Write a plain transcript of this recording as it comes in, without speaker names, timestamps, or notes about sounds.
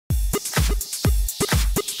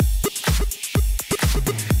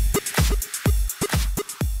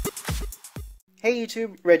Hey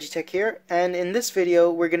YouTube, Regitech here, and in this video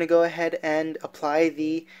we're going to go ahead and apply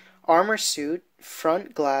the Armorsuit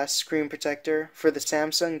front glass screen protector for the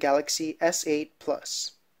Samsung Galaxy S8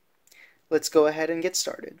 Plus. Let's go ahead and get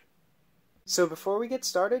started. So before we get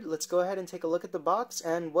started, let's go ahead and take a look at the box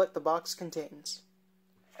and what the box contains.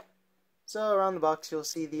 So around the box you'll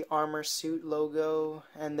see the Armorsuit logo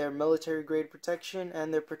and their military grade protection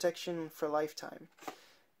and their protection for lifetime.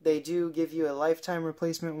 They do give you a lifetime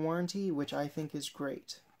replacement warranty, which I think is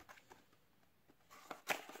great.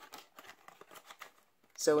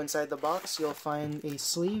 So inside the box you'll find a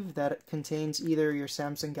sleeve that contains either your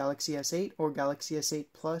Samsung Galaxy S8 or Galaxy S8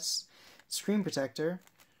 Plus screen protector.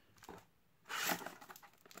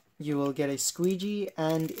 You will get a squeegee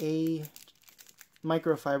and a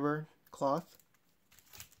microfiber cloth.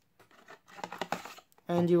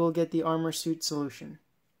 And you will get the Armorsuit solution.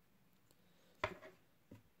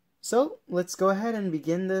 So let's go ahead and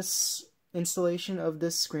begin this installation of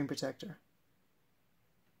this screen protector.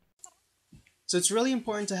 So it's really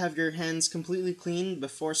important to have your hands completely clean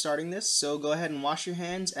before starting this, so go ahead and wash your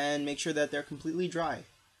hands and make sure that they're completely dry.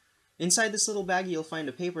 Inside this little baggie you'll find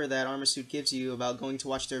a paper that Armorsuit gives you about going to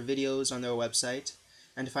watch their videos on their website.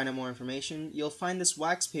 And to find out more information, you'll find this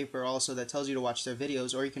wax paper also that tells you to watch their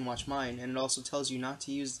videos, or you can watch mine, and it also tells you not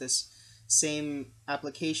to use this same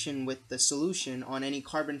application with the solution on any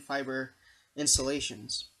carbon fiber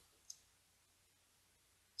installations.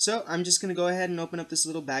 So I'm just going to go ahead and open up this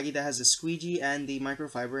little baggie that has a squeegee and the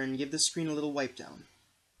microfiber and give the screen a little wipe down.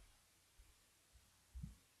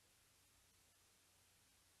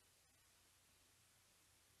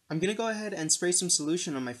 I'm going to go ahead and spray some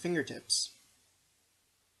solution on my fingertips.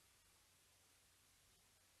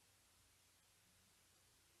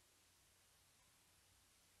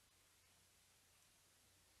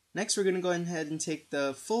 Next, we're going to go ahead and take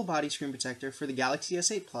the full body screen protector for the Galaxy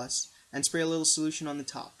S8 Plus and spray a little solution on the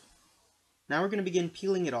top. Now we're going to begin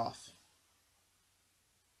peeling it off.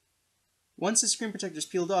 Once the screen protector is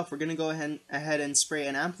peeled off, we're going to go ahead and spray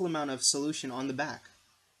an ample amount of solution on the back.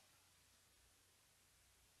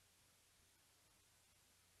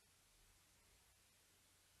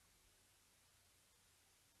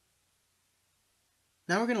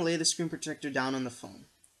 Now we're going to lay the screen protector down on the phone.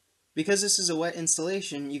 Because this is a wet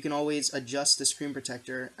installation, you can always adjust the screen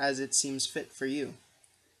protector as it seems fit for you.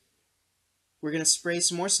 We're going to spray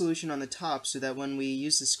some more solution on the top so that when we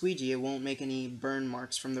use the squeegee it won't make any burn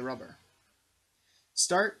marks from the rubber.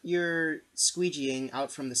 Start your squeegeeing out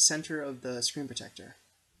from the center of the screen protector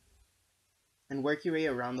and work your way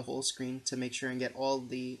around the whole screen to make sure and get all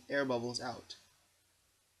the air bubbles out.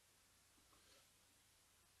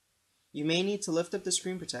 You may need to lift up the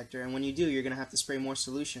screen protector, and when you do, you're going to have to spray more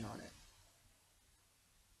solution on it.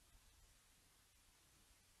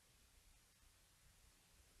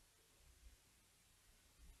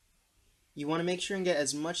 You want to make sure and get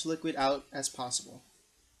as much liquid out as possible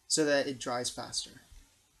so that it dries faster.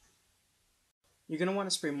 You're going to want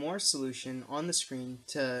to spray more solution on the screen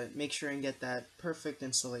to make sure and get that perfect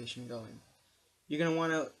installation going. You're going to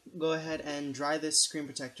want to go ahead and dry this screen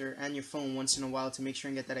protector and your phone once in a while to make sure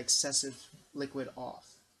and get that excessive liquid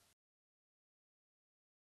off.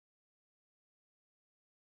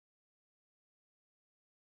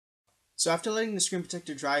 So after letting the screen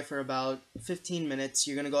protector dry for about 15 minutes,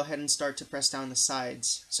 you're going to go ahead and start to press down the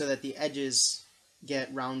sides so that the edges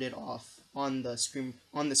get rounded off on the screen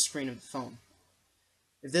of the phone.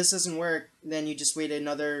 If this doesn't work, then you just wait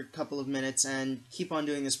another couple of minutes and keep on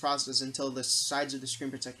doing this process until the sides of the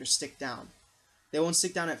screen protector stick down. They won't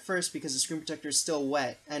stick down at first because the screen protector is still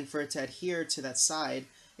wet, and for it to adhere to that side,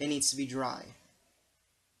 it needs to be dry.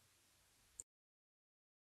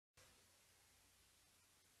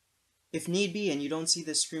 If need be and you don't see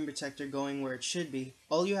the screen protector going where it should be,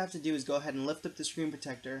 all you have to do is go ahead and lift up the screen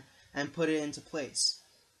protector and put it into place.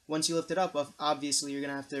 Once you lift it up, obviously you're going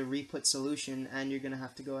to have to re-put solution and you're going to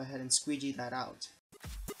have to go ahead and squeegee that out.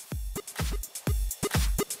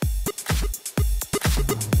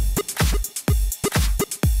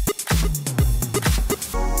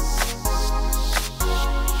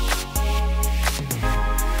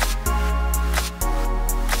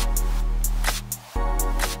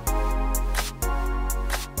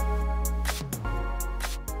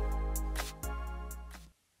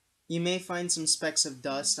 You may find some specks of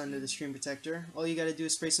dust under the screen protector. All you gotta do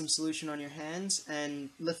is spray some solution on your hands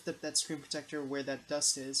and lift up that screen protector where that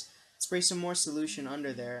dust is. Spray some more solution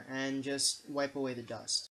under there and just wipe away the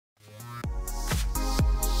dust.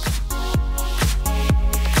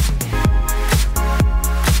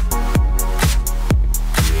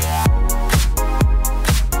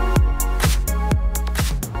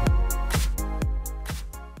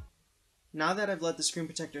 Now now that I've let the screen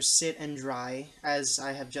protector sit and dry, as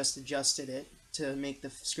I have just adjusted it to make the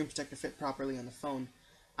screen protector fit properly on the phone,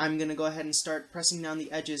 I'm going to go ahead and start pressing down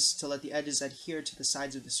the edges to let the edges adhere to the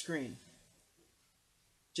sides of the screen.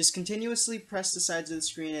 Just continuously press the sides of the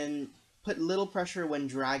screen and put little pressure when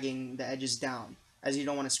dragging the edges down, as you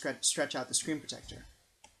don't want to stretch out the screen protector.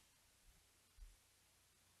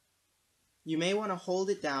 You may want to hold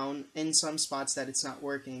it down in some spots that it's not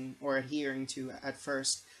working or adhering to at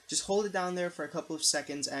first. Just hold it down there for a couple of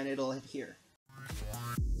seconds and it'll adhere.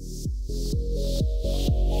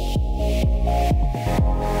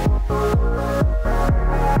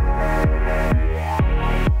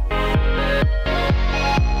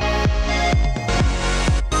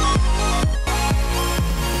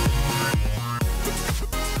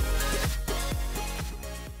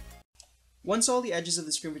 Once all the edges of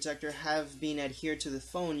the screen protector have been adhered to the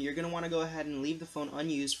phone, you're going to want to go ahead and leave the phone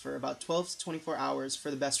unused for about 12 to 24 hours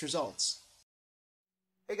for the best results.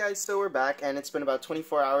 Hey guys, so we're back, and it's been about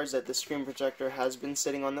 24 hours that the screen protector has been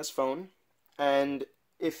sitting on this phone. And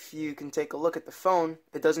if you can take a look at the phone,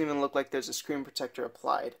 it doesn't even look like there's a screen protector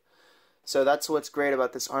applied. So that's what's great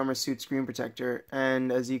about this Armorsuit screen protector.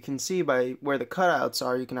 And as you can see by where the cutouts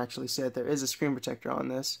are, you can actually see that there is a screen protector on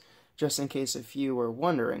this, just in case if you were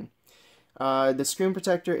wondering. The screen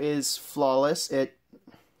protector is flawless. It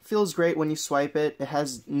feels great when you swipe it. It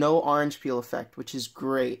has no orange peel effect, which is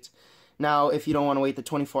great. Now, if you don't want to wait the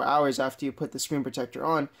 24 hours after you put the screen protector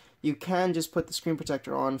on, you can just put the screen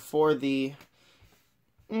protector on for the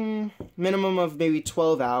minimum of maybe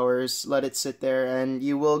 12 hours. Let it sit there, and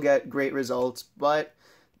you will get great results. But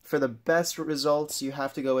for the best results, you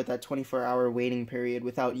have to go with that 24-hour waiting period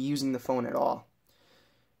without using the phone at all.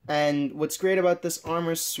 And what's great about this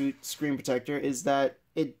Armorsuit screen protector is that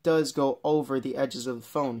it does go over the edges of the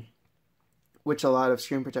phone, which a lot of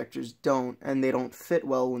screen protectors don't, and they don't fit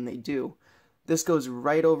well when they do. This goes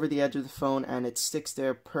right over the edge of the phone, and it sticks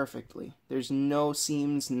there perfectly. There's no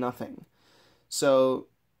seams, nothing. So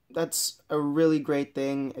that's a really great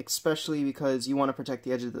thing, especially because you want to protect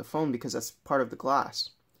the edge of the phone because that's part of the glass.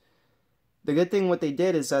 The good thing what they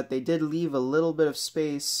did is that they did leave a little bit of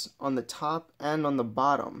space on the top and on the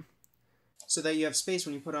bottom, so that you have space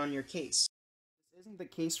when you put on your case. This isn't the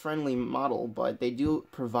case-friendly model, but they do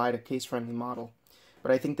provide a case-friendly model.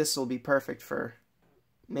 But I think this will be perfect for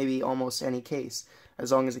maybe almost any case,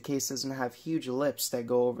 as long as the case doesn't have huge lips that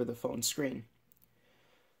go over the phone screen.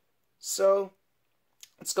 So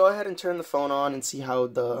let's go ahead and turn the phone on and see how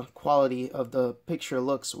the quality of the picture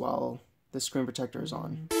looks while the screen protector is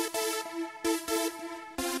on.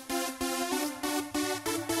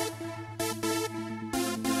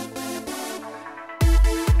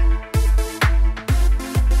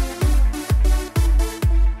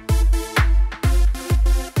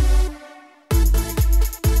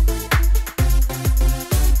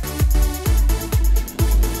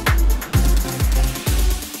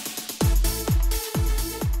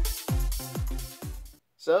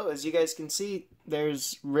 So, as you guys can see,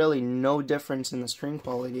 there's really no difference in the screen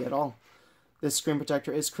quality at all. This screen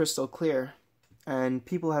protector is crystal clear, and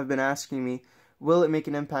people have been asking me, will it make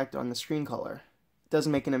an impact on the screen color? It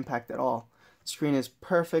doesn't make an impact at all. The screen is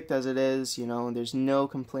perfect as it is, you know, there's no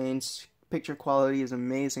complaints. Picture quality is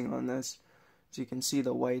amazing on this. As you can see,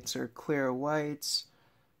 the whites are clear whites,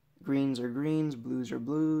 greens are greens, blues are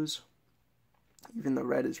blues, even the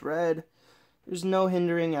red is red. There's no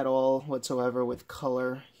hindering at all whatsoever with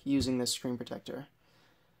color using this screen protector.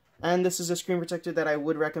 And this is a screen protector that I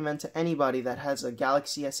would recommend to anybody that has a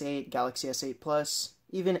Galaxy S8, Galaxy S8 Plus,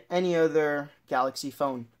 even any other Galaxy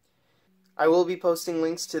phone. I will be posting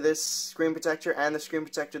links to this screen protector and the screen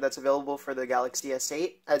protector that's available for the Galaxy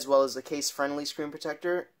S8, as well as the case-friendly screen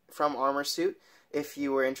protector from Armorsuit, if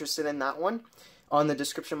you were interested in that one, on the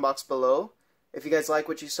description box below. If you guys like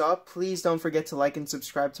what you saw, please don't forget to like and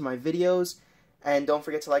subscribe to my videos. And don't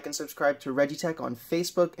forget to like and subscribe to Regitech on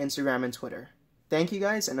Facebook, Instagram, and Twitter. Thank you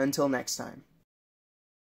guys, and until next time.